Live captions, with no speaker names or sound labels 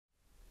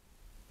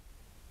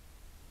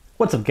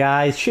What's up,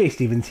 guys? Shay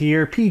Stevens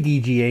here,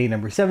 PDGA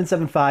number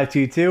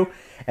 77522,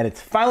 and it's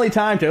finally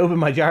time to open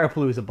my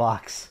Gyropalooza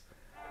box.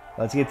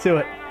 Let's get to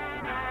it.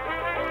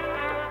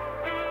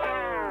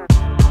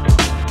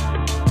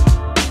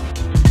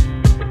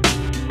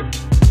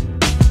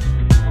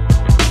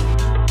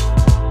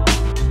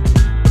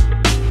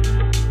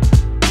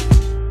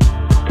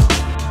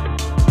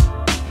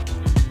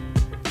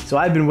 So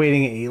I've been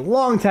waiting a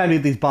long time to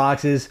get these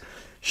boxes.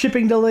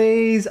 Shipping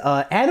delays,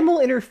 animal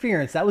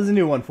interference, that was a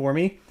new one for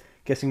me.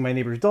 Guessing my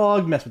neighbor's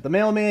dog messed with the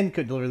mailman,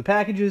 couldn't deliver the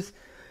packages.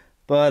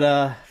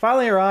 But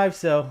finally arrived,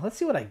 so let's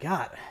see what I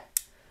got.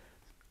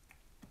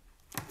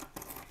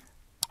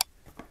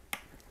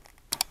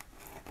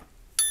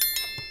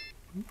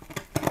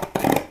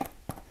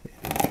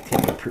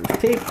 Tamper-proof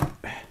tape.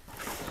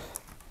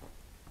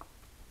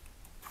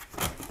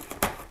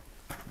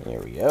 There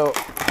we go.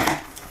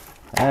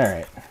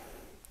 Alright.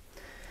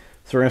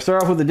 So we're going to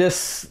start off with the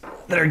discs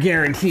that are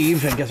guaranteed,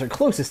 which I guess are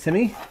closest to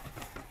me.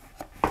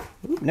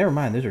 Ooh, never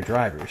mind, those are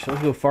drivers. So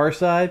let's go far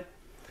side.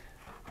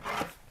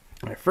 All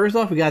right, first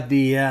off, we got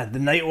the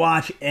Night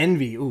Watch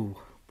Envy. Ooh,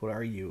 what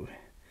are you?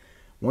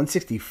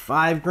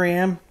 165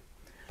 gram.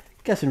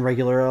 Guessing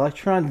regular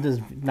Electron. Does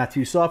not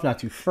too soft, not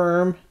too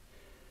firm.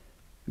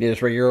 Yeah,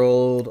 just regular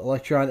old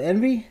Electron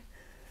Envy.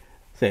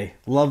 Say,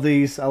 love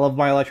these. I love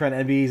my Electron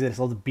Envies. I just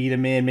love to beat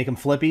them in, make them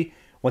flippy.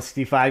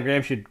 165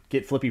 grams should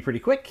get flippy pretty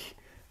quick.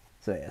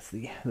 So yeah, that's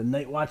the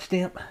Night Watch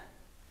stamp.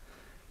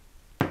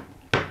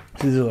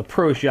 These are the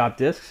Pro Shop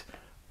discs.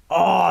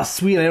 Oh,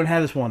 sweet. I don't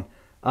have this one.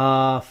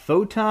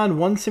 Photon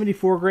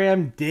 174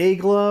 gram Day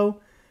Glow.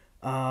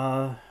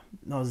 No,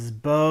 this is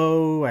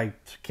Bo. I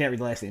can't read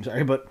the last name,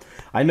 sorry. But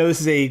I know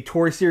this is a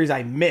tour series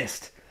I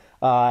missed.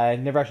 I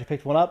never actually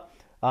picked one up.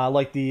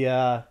 Like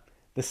the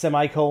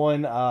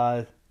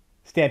semicolon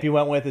stamp you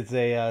went with. It's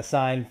a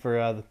sign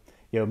for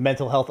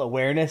mental health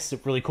awareness. A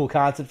really cool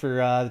concept for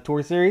the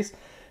tour series.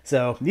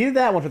 So needed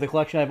that one for the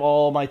collection. I have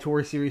all my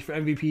tour series for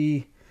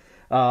MVP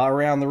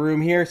around the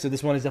room here, so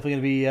this one is definitely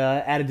going to be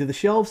added to the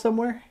shelves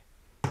somewhere.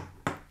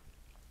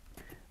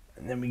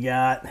 And then we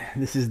got,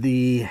 this is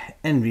the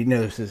Envy,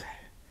 no, this is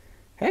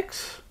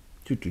Hex.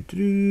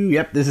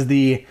 Yep, this is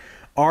the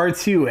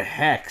R2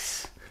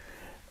 Hex.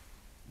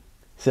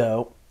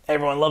 So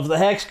everyone loves the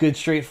Hex, good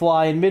straight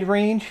fly in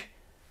mid-range.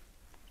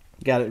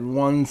 Got it in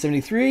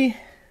 173.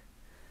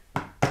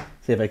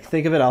 See if I can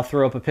think of it. I'll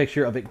throw up a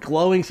picture of it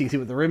glowing so you can see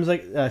what the rims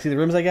see the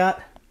rims I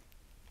got.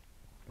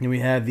 And we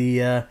have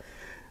the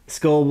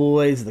Skull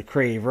Boys, the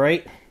Crave,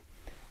 right?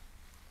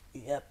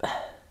 Yep.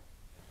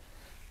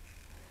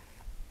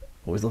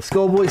 Always love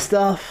Skull Boy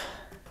stuff.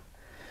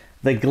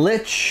 The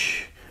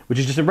Glitch, which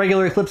is just a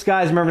regular Eclipse,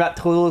 guys. Remember, not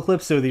total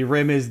Eclipse, so the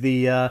rim is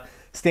the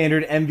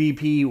standard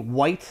MVP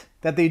white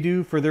that they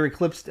do for their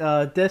Eclipse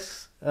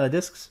discs.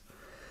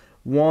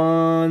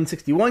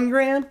 161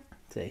 gram.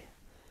 Let's see.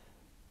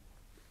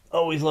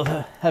 Always love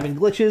having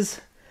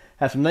glitches.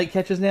 Have some night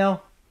catches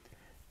now.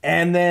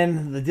 And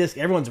then the disc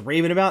everyone's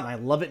raving about, and I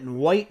love it in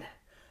white.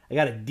 I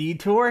got a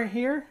Detour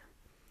here.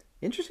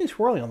 Interesting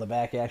swirling on the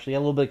back, actually. Got a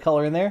little bit of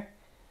color in there.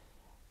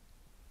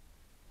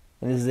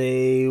 And this is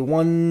a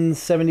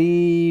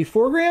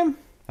 174 gram.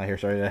 Oh, here,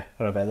 sorry, I don't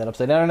know if I had that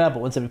upside down or not, but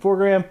 174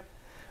 gram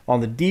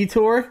on the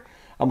Detour.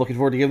 I'm looking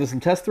forward to giving this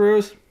some test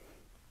throws.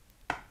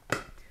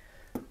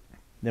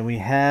 Then we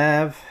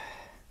have...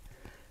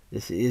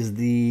 This is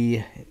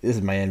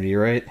my Envy,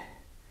 right?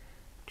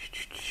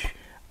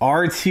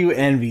 R2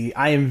 Envy.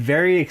 I am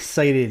very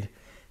excited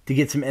to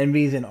get some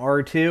Envies in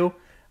R2.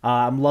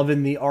 I'm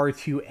loving the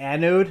R2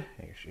 anode.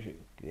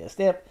 Yeah,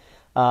 stamp.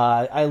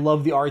 I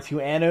love the R2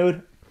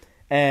 anode.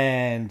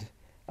 And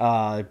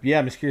yeah,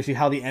 I'm just curious to see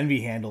how the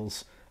Envy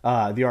handles the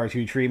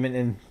R2 treatment.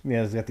 And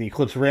it's got the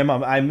Eclipse rim.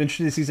 I'm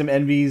interested to see some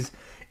Envies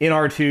in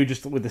R2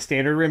 just with the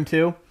standard rim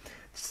too.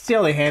 See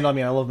how they handle. I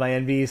mean, I love my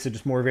Envies, so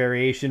just more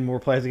variation, more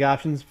plastic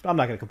options. I'm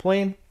not going to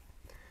complain.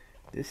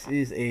 This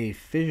is a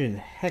Fission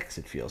Hex,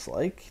 it feels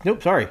like.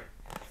 Nope, sorry.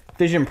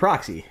 Fission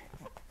Proxy.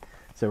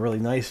 So really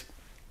nice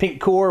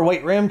pink core,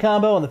 white rim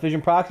combo on the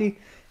Fission Proxy.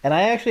 And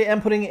I actually am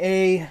putting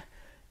a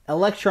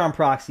Electron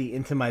Proxy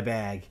into my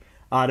bag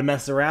to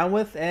mess around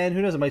with. And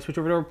who knows, I might switch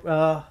over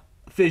to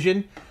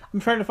Fission. I'm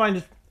trying to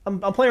find,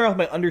 I'm playing around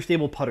with my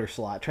understable putter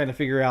slot, trying to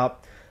figure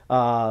out...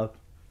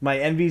 my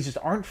Envies just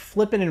aren't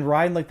flipping and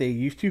riding like they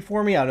used to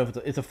for me. I don't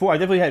know if it's a form. I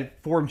definitely had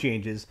form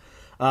changes.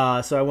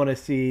 So I want to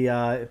see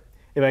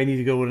if I need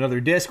to go with another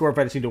disc or if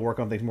I just need to work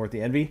on things more with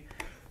the Envy.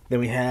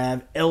 Then we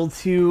have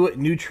L2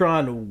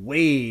 Neutron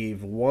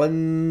Wave,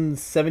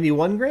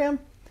 171 gram.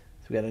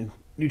 So we got a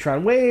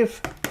Neutron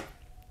Wave.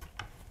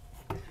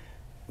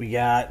 We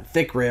got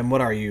thick rim.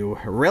 What are you?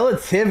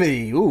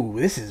 Relativity. Ooh,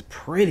 this is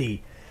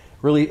pretty.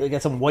 Really,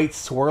 got some white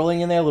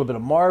swirling in there, a little bit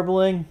of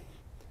marbling.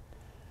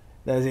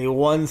 That is a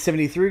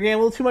 173 gram,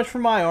 a little too much for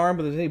my arm,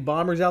 but there's any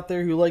bombers out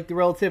there who like the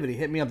Relativity.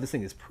 Hit me up, this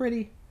thing is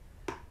pretty.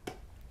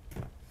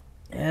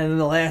 And then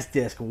the last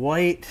disc,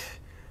 white,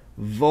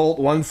 Volt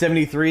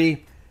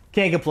 173.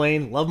 Can't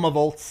complain, love my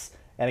Volts.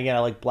 And again, I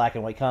like black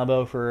and white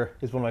combo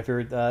is one of my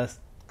favorite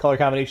color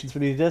combinations for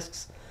these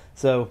discs.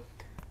 So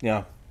you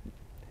know,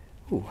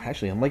 ooh,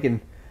 actually, I'm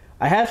liking.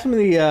 I have some of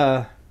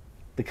the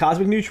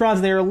cosmic neutrons,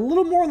 and they're a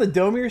little more on the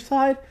domier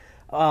side.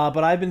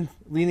 But I've been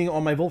leaning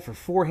on my Volt for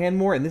forehand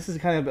more, and this is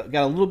kind of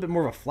got a little bit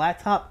more of a flat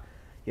top.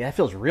 Yeah, that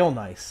feels real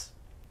nice.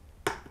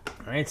 All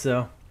right,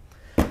 so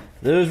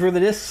those were the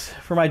discs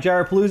for my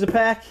Gyropalooza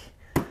pack.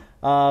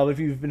 If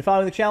you've been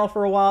following the channel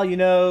for a while, you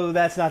know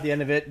that's not the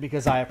end of it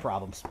because I have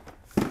problems.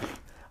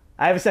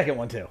 I have a second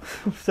one too.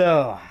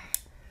 So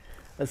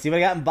let's see what I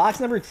got in box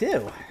number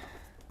 2.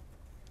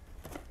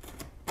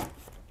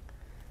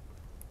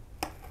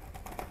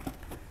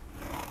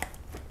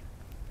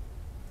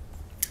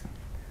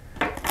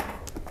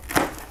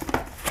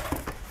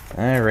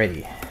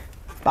 Alrighty.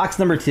 Box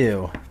number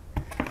 2.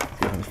 Let's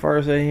go as far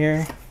as I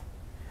here.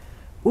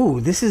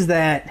 Ooh, this is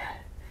that.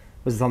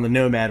 Was it on the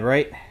Nomad,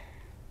 right?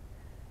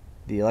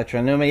 The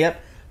Electron Nomad,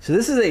 yep. So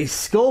this is a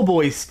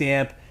Skullboy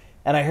stamp,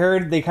 and I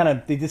heard they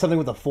did something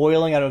with the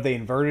foiling. I don't know if they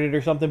inverted it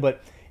or something,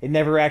 but it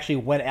never actually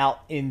went out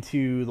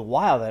into the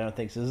wild, I don't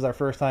think. So this is our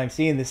first time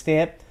seeing this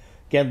stamp.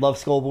 Again, love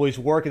Skullboy's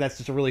work, and that's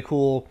just a really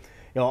cool,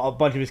 a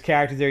bunch of his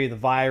characters there. The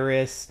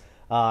Virus,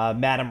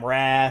 Madam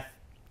Wrath.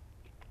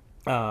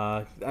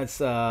 That's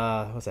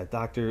what's that?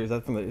 Doctor? Is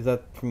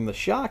that from the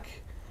Shock?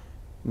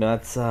 No,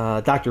 that's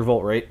Dr.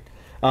 Volt, right?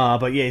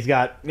 But yeah, he's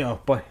got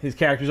his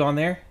characters on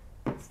there.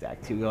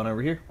 Stack 2 going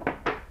over here.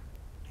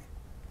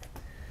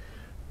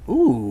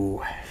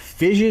 Ooh,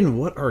 Fission.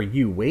 What are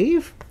you?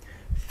 Wave?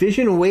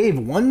 Fission Wave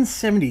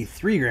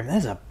 173 gram.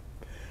 That's a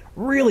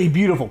really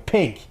beautiful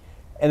pink,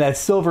 and that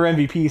silver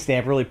MVP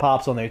stamp really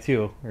pops on there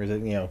too. Or is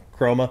it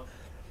chroma?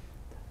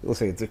 It looks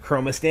like it's a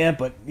chroma stamp,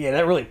 but yeah,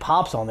 that really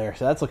pops on there.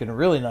 So that's looking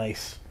really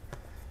nice.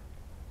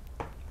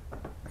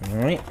 All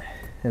right,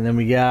 and then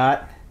we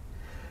got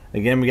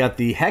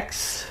the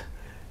Hex.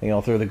 And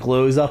I'll throw the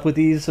glows up with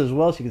these as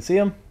well so you can see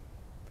them.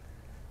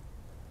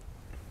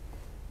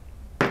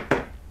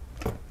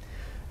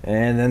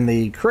 And then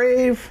the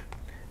Crave.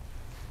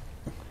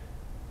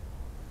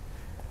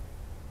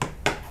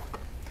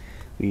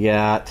 We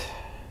got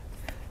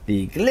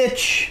the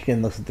Glitch.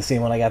 Again, looks like the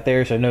same one I got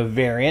there, so no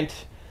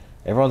variant.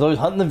 Everyone's always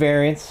hunting the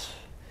variants.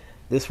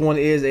 This one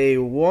is a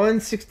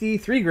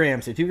 163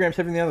 grams, so 2 grams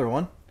heavier than the other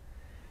one.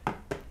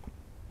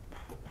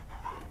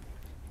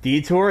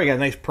 Detour, I got a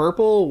nice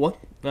purple,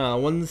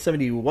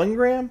 171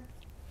 gram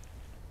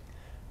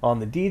on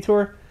the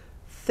Detour.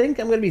 Think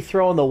I'm going to be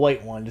throwing the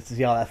white one just to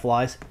see how that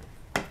flies.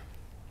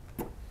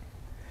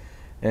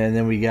 And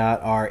then we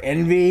got our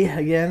Envy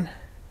again.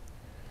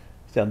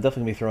 So I'm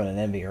definitely going to be throwing an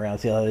Envy around,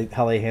 see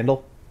how they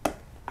handle.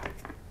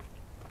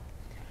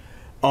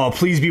 Oh,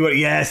 please be what?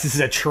 Yes, this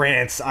is a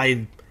trance.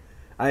 I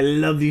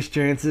love these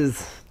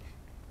trances.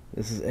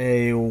 This is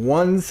a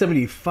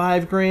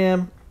 175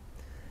 gram.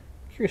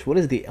 Curious, what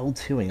is the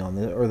L2ing on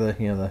the, or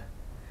the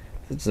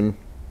some,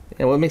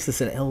 what makes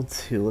this an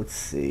L2? Let's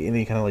see,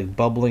 any kind of like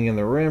bubbling in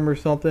the rim or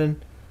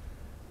something.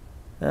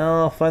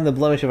 I'll find the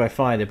blemish if I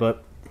find it,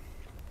 but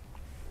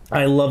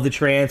I love the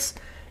trance.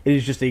 It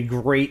is just a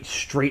great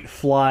straight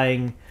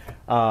flying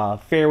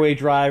fairway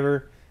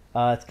driver.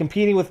 It's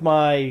competing with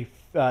my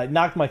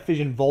knocked my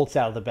Fission Volts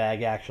out of the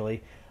bag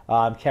actually.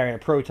 I'm carrying a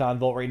Proton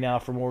Volt right now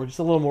for just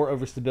a little more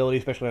overstability,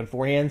 especially on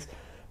forehands.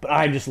 But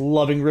I'm just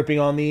loving ripping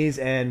on these,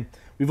 and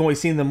we've only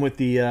seen them with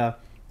the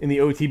in the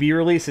OTB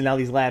release, and now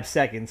these lab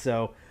seconds,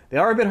 so they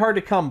are a bit hard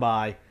to come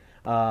by.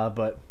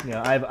 But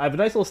I have a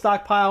nice little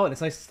stockpile, and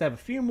it's nice to have a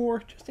few more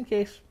just in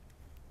case.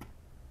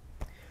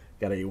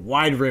 Got a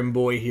wide rim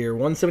boy here,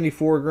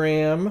 174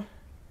 gram.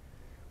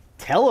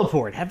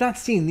 Teleport. Have not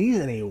seen these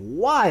in a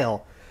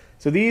while.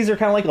 So these are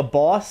kind of like a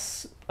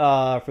boss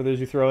for those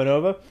who throw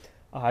Nova.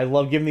 I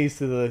love giving these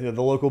to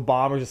the local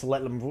bombers just to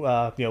let them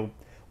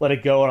let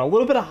it go on a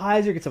little bit of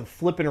hyzer, get some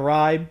flip and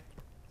ride.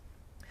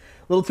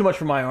 A little too much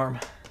for my arm.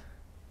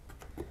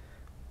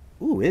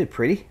 Ooh, it's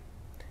pretty.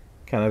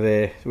 Kind of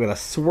we got a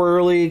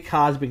swirly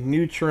cosmic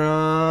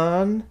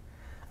neutron,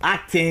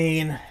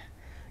 Octane.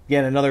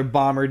 Again, another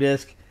bomber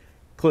disc,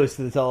 close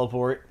to the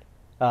teleport.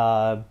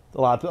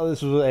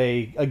 This was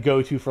a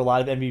go-to for a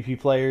lot of MVP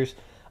players.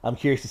 I'm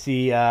curious to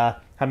see how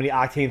many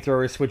Octane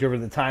throwers switch over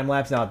to the time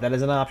lapse now that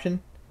is an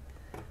option.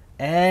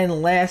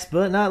 And last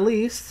but not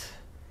least,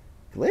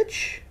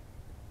 Glitch?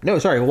 No,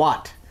 sorry,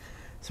 Watt.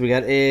 So we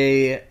got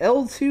a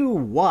L2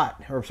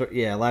 Watt, or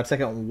sorry, yeah, lab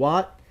second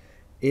Watt.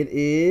 It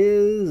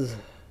is. Is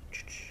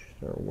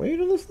there a weight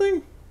on this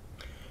thing?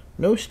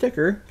 No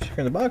sticker.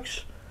 Sticker in the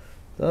box.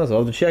 So I'll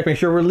have to check, make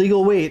sure we're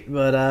legal weight.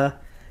 But a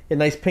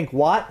nice pink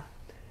Watt.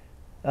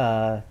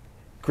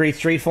 Great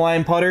straight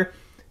flying putter.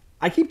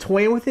 I keep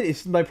toying with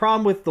it. My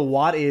problem with the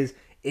Watt is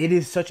it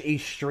is such a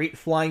straight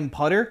flying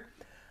putter.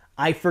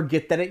 I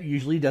forget that it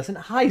usually doesn't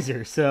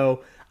hyzer.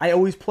 So I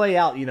always play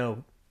out,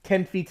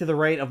 10 feet to the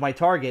right of my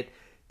target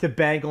to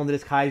bank on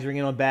this hyzering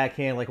in on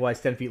backhand, like it's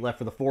 10 feet left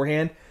for the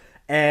forehand.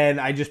 And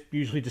I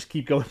usually just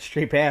keep going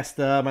straight past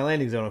my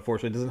landing zone,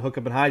 unfortunately. It doesn't hook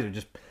up in hyzer.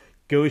 Just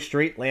go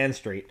straight, land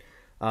straight.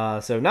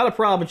 So not a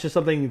problem. It's just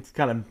something that's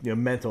kind of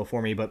mental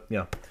for me. But,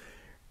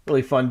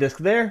 really fun disc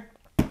there.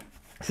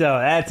 So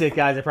that's it,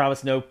 guys. I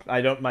promise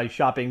my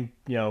shopping,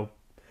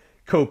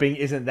 coping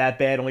isn't that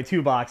bad. Only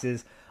 2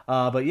 boxes.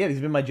 But yeah, these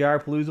have been my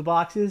Gyropalooza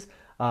boxes.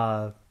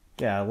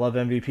 Yeah, I love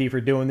MVP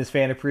for doing this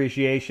fan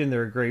appreciation.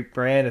 They're a great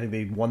brand. I think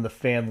they won the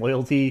fan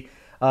loyalty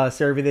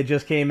survey that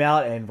just came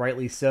out, and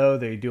rightly so.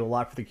 They do a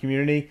lot for the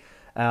community,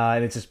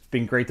 and it's just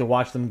been great to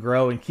watch them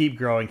grow and keep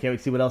growing. Can't wait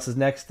to see what else is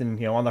next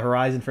and on the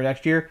horizon for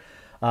next year.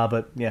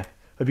 But yeah,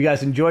 hope you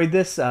guys enjoyed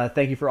this.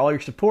 Thank you for all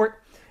your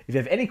support. If you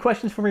have any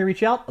questions for me,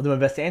 reach out. I'll do my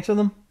best to answer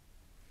them.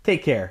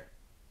 Take care.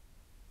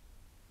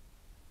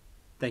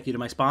 Thank you to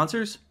my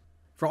sponsors.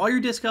 For all your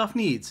disc golf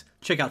needs,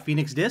 check out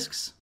Phoenix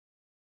Discs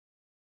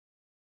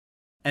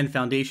and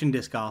Foundation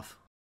Disc Golf.